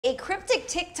A cryptic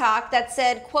TikTok that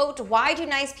said, quote, "Why do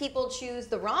nice people choose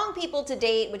the wrong people to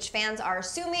date?" which fans are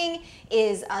assuming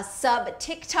is a sub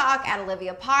TikTok at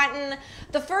Olivia Ponton.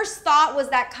 The first thought was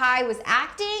that Kai was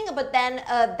acting, but then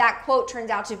that quote turns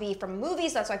out to be from a movie,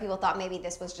 so that's why people thought maybe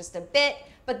this was just a bit.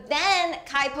 But then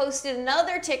Kai posted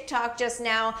another TikTok just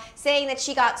now saying that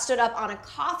she got stood up on a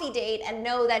coffee date, and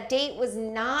no, that date was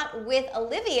not with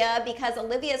Olivia because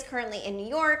Olivia is currently in New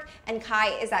York and Kai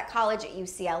is at college at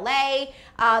UCLA.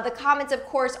 The comments, of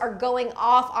course, are going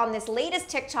off on this latest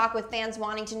TikTok with fans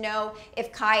wanting to know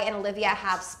if Kai and Olivia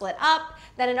have split up.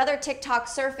 Then another TikTok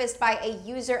surfaced by a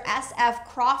user SF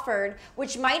Crawford,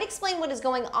 which might explain what is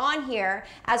going on here,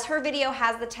 as her video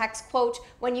has the text, quote,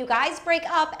 "When you guys break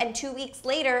up and 2 weeks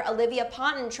later, Olivia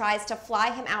Ponton tries to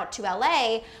fly him out to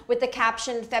LA," with the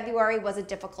caption, "February was a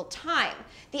difficult time."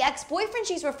 The ex-boyfriend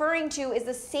she's referring to is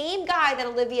the same guy that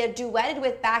Olivia duetted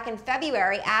with back in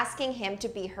February, asking him to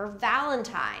be her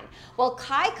Valentine. Well,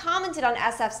 Kai commented on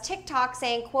SF's TikTok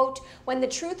saying, quote, "When the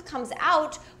truth comes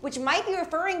out," which might be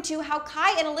referring to how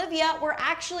Kai and Olivia were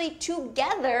actually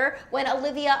together when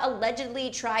Olivia allegedly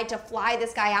tried to fly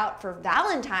this guy out for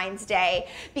Valentine's Day.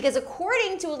 Because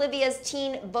according to Olivia's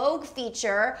Teen Vogue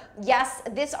feature, yes,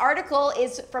 this article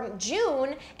is from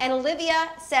June, and Olivia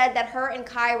said that her and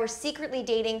Kai were secretly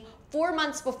dating 4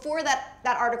 months before that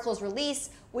article's release,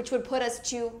 which would put us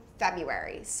to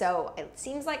February. So it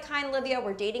seems like Kai and Olivia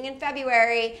were dating in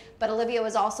February, but Olivia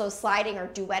was also sliding or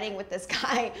duetting with this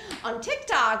guy on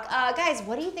TikTok. Guys,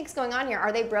 what do you think's going on here?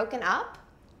 Are they broken up?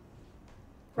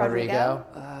 Rodrigo?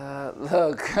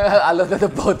 Look, I love that the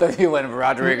both of you went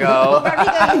Rodrigo.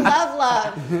 Rodrigo, you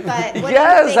love, but what do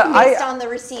you think based on the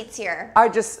receipts here?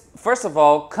 First of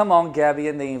all, come on, Gabby,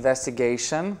 in the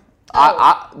investigation.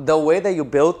 The way that you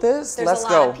built this, let's go.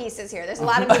 There's a lot of pieces here. There's a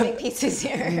lot of moving pieces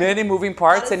here. Many moving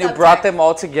parts, and you brought them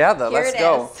all together. Let's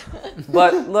go.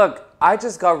 But look, I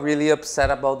just got really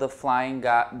upset about the flying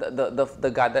guy,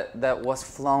 the guy that was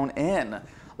flown in.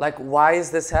 Like, why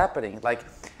is this happening? Like,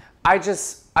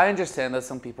 I understand that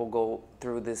some people go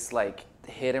through this like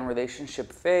hidden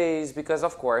relationship phase because,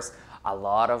 of course, a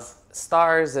lot of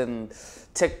stars and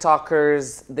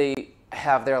TikTokers, they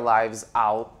have their lives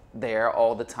out there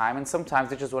all the time, and sometimes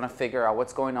they just want to figure out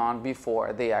what's going on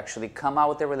before they actually come out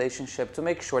with their relationship to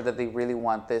make sure that they really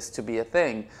want this to be a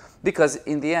thing, because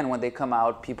in the end, when they come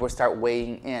out, people start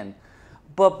weighing in.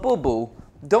 But boo-boo,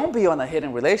 don't be on a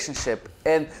hidden relationship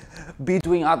and be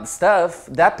doing other stuff.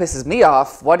 That pisses me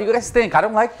off. What do you guys think? I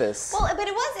don't like this. Well, but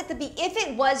it was if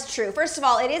it was true. First of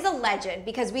all, it is a legend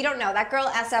because we don't know. That girl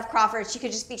SF Crawford, she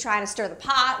could just be trying to stir the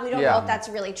pot. We don't know if that's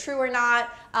really true or not.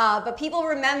 But people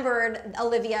remembered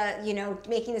Olivia,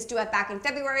 making this duet back in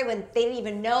February when they didn't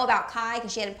even know about Kai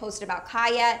because she hadn't posted about Kai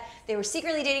yet. They were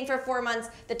secretly dating for 4 months.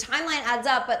 The timeline adds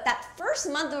up, but that first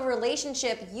month of a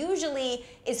relationship usually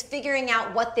is figuring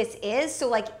out what this is. So,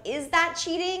 like, is that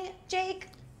cheating, Jake?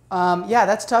 Yeah,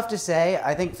 that's tough to say.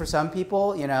 I think for some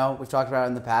people, we've talked about it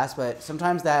in the past, but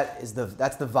sometimes that's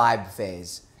the vibe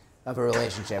phase of a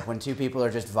relationship when two people are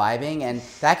just vibing, and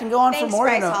that can go on for more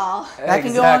than a month.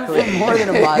 Exactly.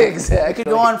 It could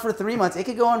go on for 3 months. It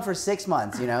could go on for 6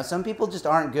 months. Some people just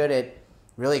aren't good at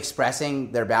really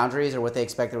expressing their boundaries or what they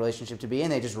expect the relationship to be,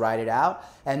 and they just ride it out.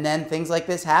 And then things like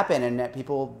this happen, and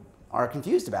people are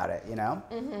confused about it.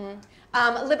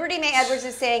 Liberty May Edwards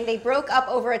is saying they broke up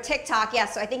over a TikTok.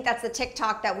 Yes, so I think that's the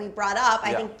TikTok that we brought up.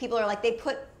 I think people are like, they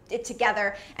put it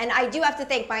together. And I do have to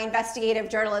think my investigative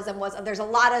journalism there's a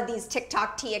lot of these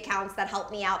TikTok T accounts that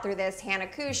helped me out through this. Hannah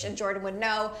Kush and Jordan Would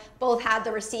Know both had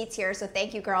the receipts here. So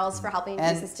thank you, girls, for helping me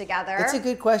piece this together. It's a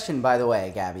good question, by the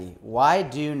way, Gabby. Why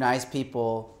do nice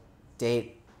people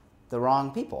date the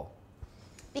wrong people?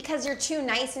 Because you're too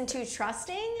nice and too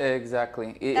trusting?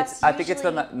 Exactly. I think it's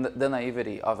the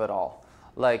naivety of it all.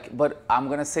 Like, but I'm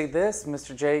going to say this,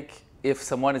 Mr. Jake, if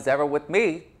someone is ever with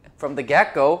me, from the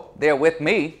get-go, they're with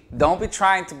me. Don't be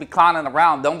trying to be clowning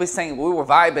around. Don't be saying we were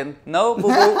vibing. No,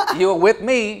 boo-boo, you were with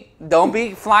me. Don't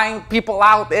be flying people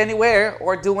out anywhere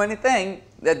or do anything.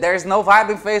 There's no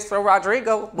vibing phase for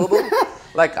Rodrigo, boo-boo.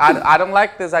 Like, I don't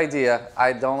like this idea.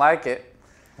 I don't like it.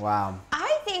 Wow.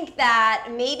 I think that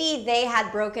maybe they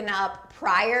had broken up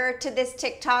prior to this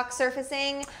TikTok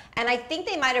surfacing, and I think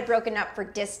they might have broken up for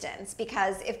distance,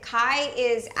 because if Kai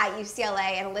is at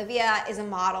UCLA and Olivia is a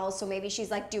model, so maybe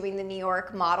she's like doing the New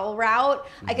York model route,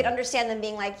 I could understand them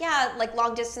being like, yeah, like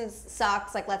long distance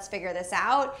sucks, like let's figure this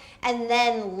out, and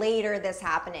then later this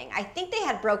happening. I think they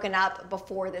had broken up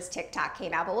before this TikTok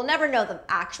came out, but we'll never know the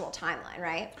actual timeline,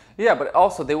 right? Yeah, but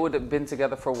also they would have been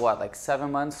together for what, like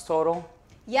 7 months total?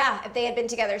 Yeah, if they had been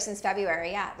together since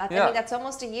February, yeah. I mean, that's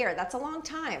almost a year. That's a long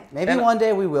time. Maybe one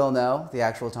day we will know the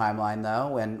actual timeline, though,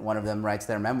 when one of them writes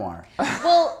their memoir.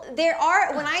 Well,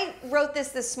 when I wrote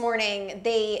this morning,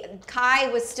 Kai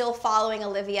was still following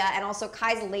Olivia, and also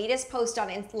Kai's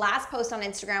last post on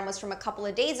Instagram was from a couple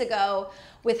of days ago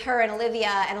with her and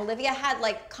Olivia had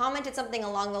like commented something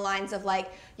along the lines of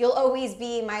like, you'll always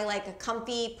be my like a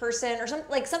comfy person, or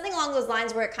something along those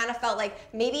lines, where it kind of felt like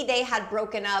maybe they had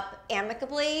broken up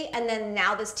amicably, and then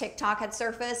now this TikTok had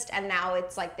surfaced, and now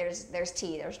it's like there's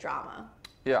tea, there's drama.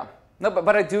 Yeah. No,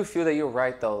 but I do feel that you're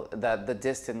right, though, that the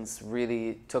distance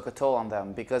really took a toll on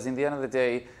them, because in the end of the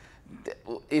day,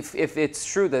 if it's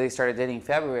true that they started dating in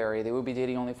February, they would be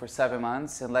dating only for 7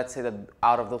 months, and let's say that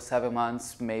out of those 7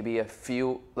 months, maybe a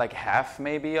few, like half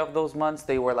maybe of those months,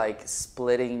 they were like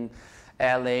splitting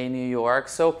LA, New York.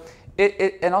 So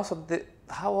and also,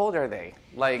 how old are they?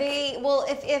 Like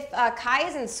if Kai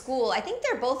is in school, I think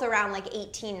they're both around like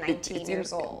 18, 19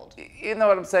 years old. You know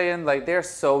what I'm saying? Like, they're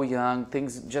so young,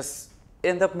 things just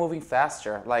end up moving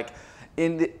faster. Like,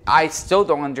 I still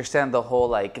don't understand the whole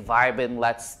like vibe and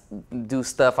let's do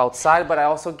stuff outside, but I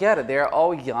also get it. They're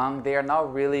all young. They are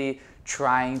not really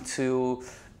trying to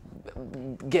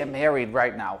get married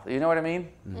right now. You know what I mean?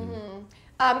 Mm-hmm.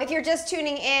 If you're just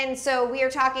tuning in, so we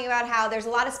are talking about how there's a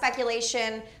lot of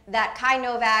speculation that Kai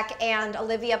Novak and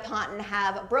Olivia Ponton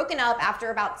have broken up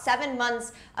after about 7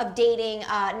 months of dating.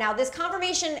 Now, this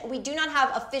confirmation, we do not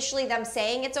have officially them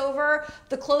saying it's over.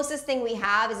 The closest thing we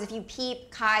have is if you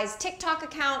peep Kai's TikTok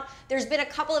account, there's been a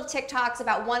couple of TikToks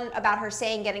about her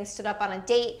saying getting stood up on a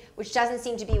date, which doesn't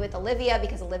seem to be with Olivia,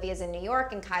 because Olivia's in New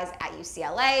York and Kai's at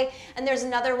UCLA. And there's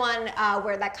another one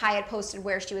where that Kai had posted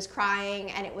where she was crying,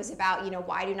 and it was about,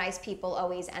 why do nice people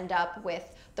always end up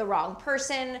with the wrong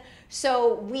person?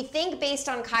 So we think based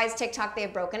on Kai's TikTok, they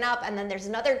have broken up. And then there's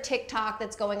another TikTok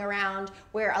that's going around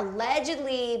where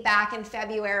allegedly back in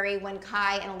February, when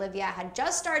Kai and Olivia had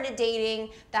just started dating,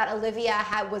 that Olivia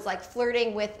was like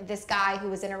flirting with this guy who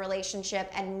was in a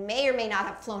relationship and may or may not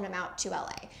have flown him out to LA.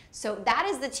 So that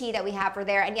is the tea that we have for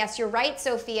there. And yes, you're right,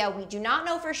 Sophia. We do not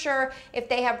know for sure if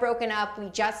they have broken up. We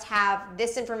just have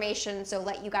this information. So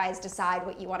let you guys decide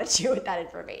what you want to do with that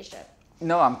information.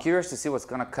 No, I'm curious to see what's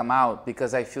gonna come out,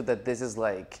 because I feel that this is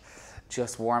like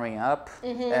just warming up,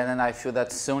 and then I feel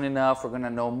that soon enough we're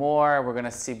gonna know more. We're gonna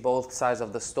see both sides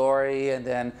of the story, and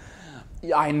then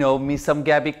I know me some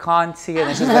Gabby Conti, and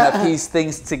then she's gonna piece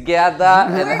things together,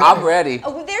 and I'm ready.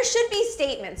 There should be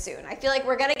statements soon. I feel like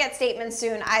we're gonna get statements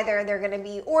soon. Either they're gonna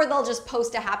be, or they'll just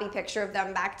post a happy picture of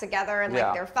them back together and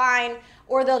like they're fine,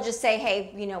 or they'll just say,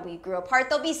 hey, we grew apart.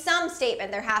 There'll be some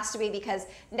statement. There has to be, because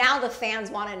now the fans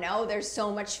want to know. There's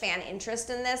so much fan interest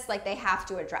in this. Like, they have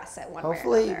to address it one way or another.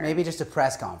 Hopefully, maybe just a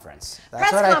press conference.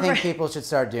 That's what I think people should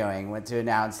start doing to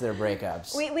announce their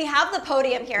breakups. We have the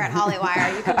podium here at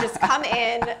Hollywire. You can just come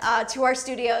in to our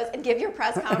studios and give your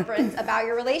press conference about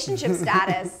your relationship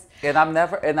status. And I'm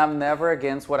never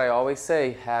against what I always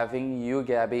say, having you,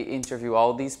 Gabby, interview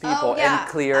all these people and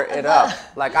clear it up.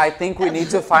 Like, I think we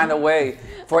need to find a way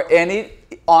for any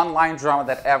online drama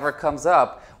that ever comes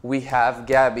up. We have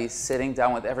Gabby sitting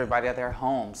down with everybody at their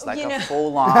homes, like a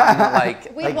full-on,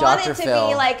 like we want it to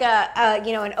be like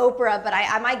an Oprah, but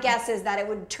my guess is that it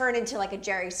would turn into like a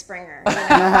Jerry Springer.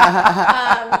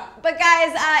 But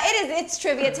guys, it's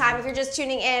trivia time. If you're just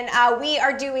tuning in, we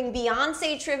are doing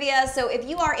Beyonce trivia. So if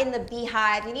you are in the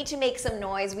Beehive, you need to make some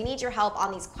noise. We need your help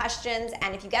on these questions,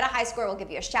 and if you get a high score, we'll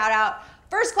give you a shout out.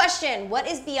 First question, what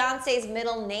is Beyonce's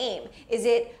middle name? Is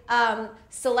it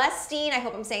Celestine, I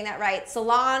hope I'm saying that right,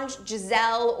 Solange,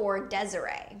 Giselle, or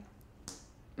Desiree?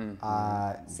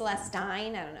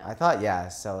 Celestine, I don't know. I thought,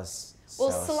 Celestine. Well,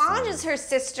 Solange is her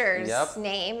sister's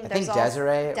name. I think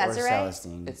Desiree or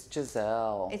Celestine. It's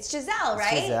Giselle. It's Giselle,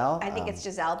 right? It's Giselle? I think it's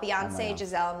Giselle. Beyonce,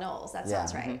 Giselle Knowles. That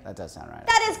sounds right. That does sound right.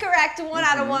 That is correct. 1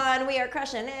 out of 1. We are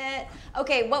crushing it.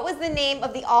 Okay, what was the name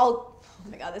of the oh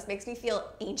my God, this makes me feel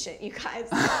ancient, you guys.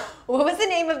 What was the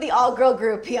name of the all-girl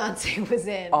group Beyonce was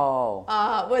in?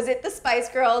 Was it the Spice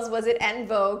Girls? Was it En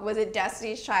Vogue? Was it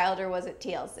Destiny's Child? Or was it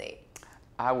TLC?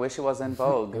 I wish it was En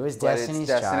Vogue. It was Destiny's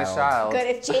Child. Good.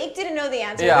 If Jake didn't know the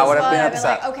answer, I would have been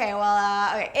upset. Like, okay,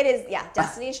 well, okay, it is,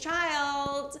 Destiny's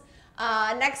Child.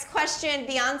 Next question.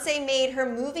 Beyonce made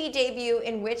her movie debut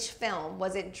in which film?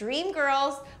 Was it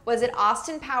Dreamgirls? Was it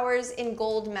Austin Powers in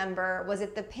Goldmember? Was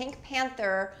it The Pink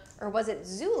Panther? or was it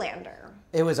Zoolander?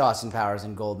 It was Austin Powers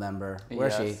in Goldmember,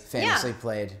 where she famously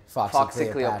played Foxy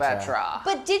Cleopatra.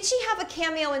 But did she have a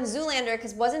cameo in Zoolander?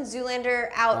 Because wasn't Zoolander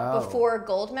out before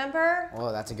Goldmember?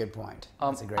 Oh, that's a good point.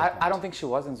 That's a great point. I don't think she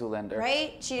was in Zoolander.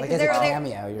 Right? She, like as a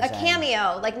cameo, you're saying. A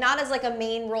cameo, like not as like a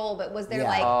main role, but was there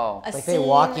like a like scene? they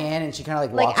walk in and she kind of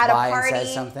like walks by and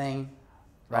says something,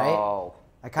 right? Oh.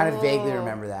 I kind of vaguely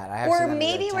remember that. I have or seen that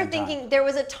maybe we're thinking there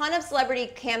was a ton of celebrity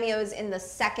cameos in the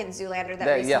second Zoolander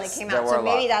that recently came out, so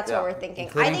maybe that's what we're thinking.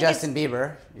 Including Justin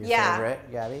Bieber, your favorite,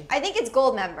 Gabby. I think it's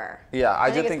Goldmember. Yeah,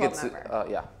 I do think it's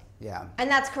yeah. And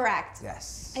that's correct.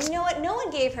 Yes. And you know what? No one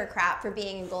gave her crap for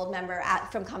being in Goldmember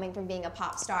from coming from being a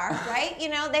pop star, right? You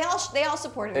know, they all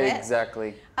supported it.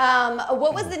 Exactly.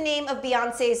 What was the name of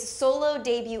Beyonce's solo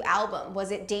debut album? Was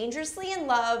it Dangerously in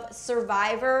Love,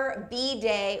 Survivor,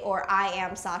 B-Day, or I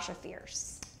Am Sasha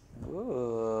Fierce?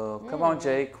 Ooh, come on,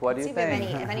 Jake. What do you think?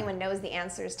 If anyone knows the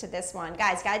answers to this one.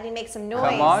 Guys, gotta make some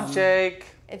noise. Come on, Jake.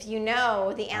 If you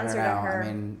know the answer to her. I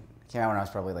mean, it came out when I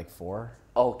was probably like 4.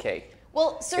 Okay.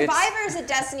 Well, Survivor is a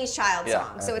Destiny's Child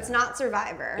song, so it's not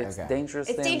Survivor. It's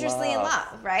Dangerously in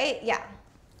Love, right? Yeah,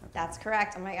 that's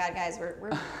correct. Oh my God, guys,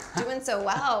 we're doing so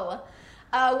well.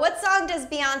 What song does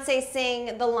Beyonce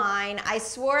sing the line, I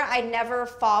swore I'd never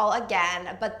fall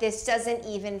again, but this doesn't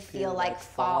even feel like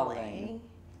falling?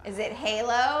 Is it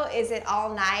Halo? Is it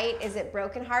All Night? Is it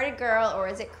Broken Hearted Girl? Or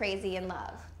is it Crazy in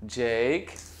Love?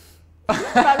 Jake.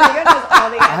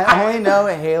 I only know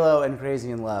Halo and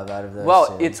Crazy in Love out of those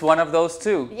two. It's one of those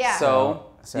two. Yeah. So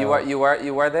you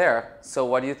are there. So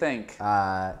what do you think?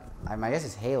 My guess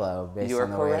is Halo based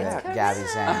on the way that correct. Gabby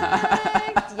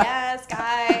sang. Yes,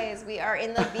 guys, we are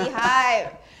in the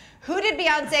Beehive. Who did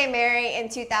Beyonce marry in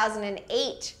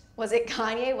 2008? Was it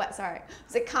Kanye West? Sorry.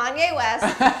 Was it Kanye West?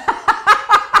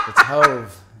 It's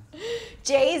Hove.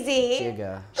 Jay-Z,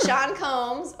 Jigga. Sean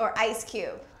Combs, or Ice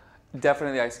Cube?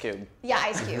 Definitely Ice Cube. Yeah,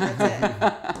 Ice Cube.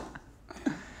 That's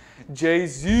it.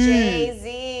 Jay-Z.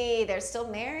 Jay-Z. They're still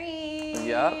married.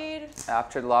 Yep.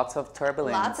 After lots of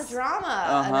turbulence. Lots of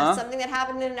drama. And that's something that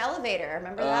happened in an elevator.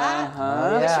 Remember that?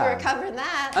 I wish we were covering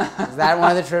that. Is that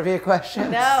one of the trivia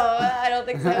questions? No, I don't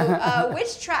think so.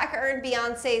 Which track earned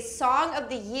Beyonce's Song of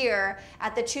the Year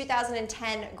at the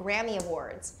 2010 Grammy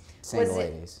Awards? Single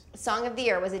Ladies. Song of the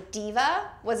Year, was it Diva?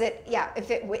 Was it,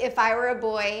 If I Were a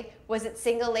Boy, was it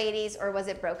Single Ladies, or was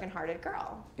it Broken Hearted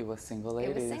Girl? It was Single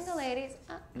Ladies. It was Single Ladies.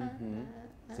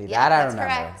 See, that I remember.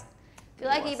 That's correct. If you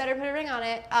like it, you better put a ring on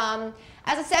it.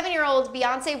 As a 7-year-old,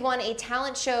 Beyonce won a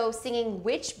talent show singing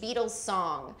which Beatles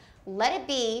song? Let It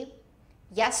Be,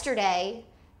 Yesterday,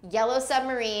 Yellow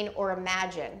Submarine, or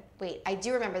Imagine? Wait, I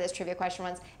do remember this trivia question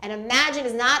once. And Imagine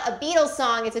is not a Beatles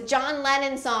song, it's a John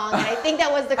Lennon song. And I think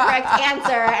that was the correct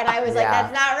answer. And I was like,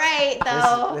 that's not right,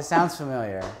 though. This sounds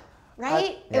familiar.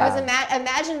 Right? It was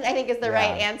Imagine, I think, is the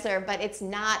right answer, but it's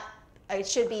not. It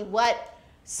should be what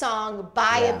song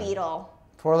by a Beatle?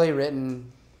 Poorly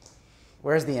written.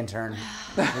 Where's the intern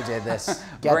who did this?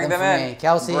 Bring them in. Me.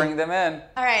 Kelsey. Bring them in.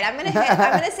 All right, I'm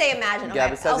gonna say Imagine.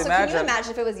 Gabby says also, Imagine. can you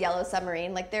imagine if it was Yellow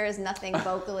Submarine? Like, there is nothing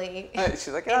vocally She's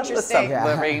like, oh, interesting.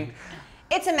 Submarine.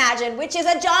 It's Imagine, which is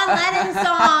a John Lennon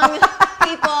song,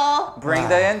 people. Bring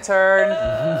the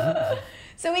intern.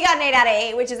 So we got an 8 out of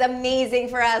 8, which is amazing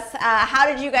for us. How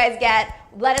did you guys get?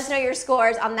 Let us know your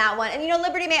scores on that one. And you know,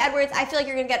 Liberty Mae Edwards, I feel like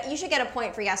you should get a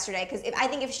point for Yesterday, because I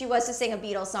think if she was to sing a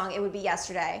Beatles song, it would be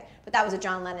Yesterday. But that was a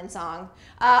John Lennon song.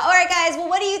 All right, guys. Well,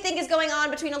 what do you think is going on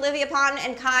between Olivia Ponton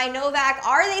and Kai Novak?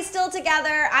 Are they still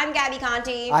together? I'm Gabby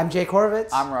Conti. I'm Jake Horvitz.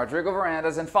 I'm Rodrigo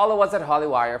Verandas, and follow us at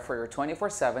Hollywire for your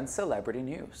 24/7 celebrity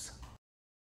news.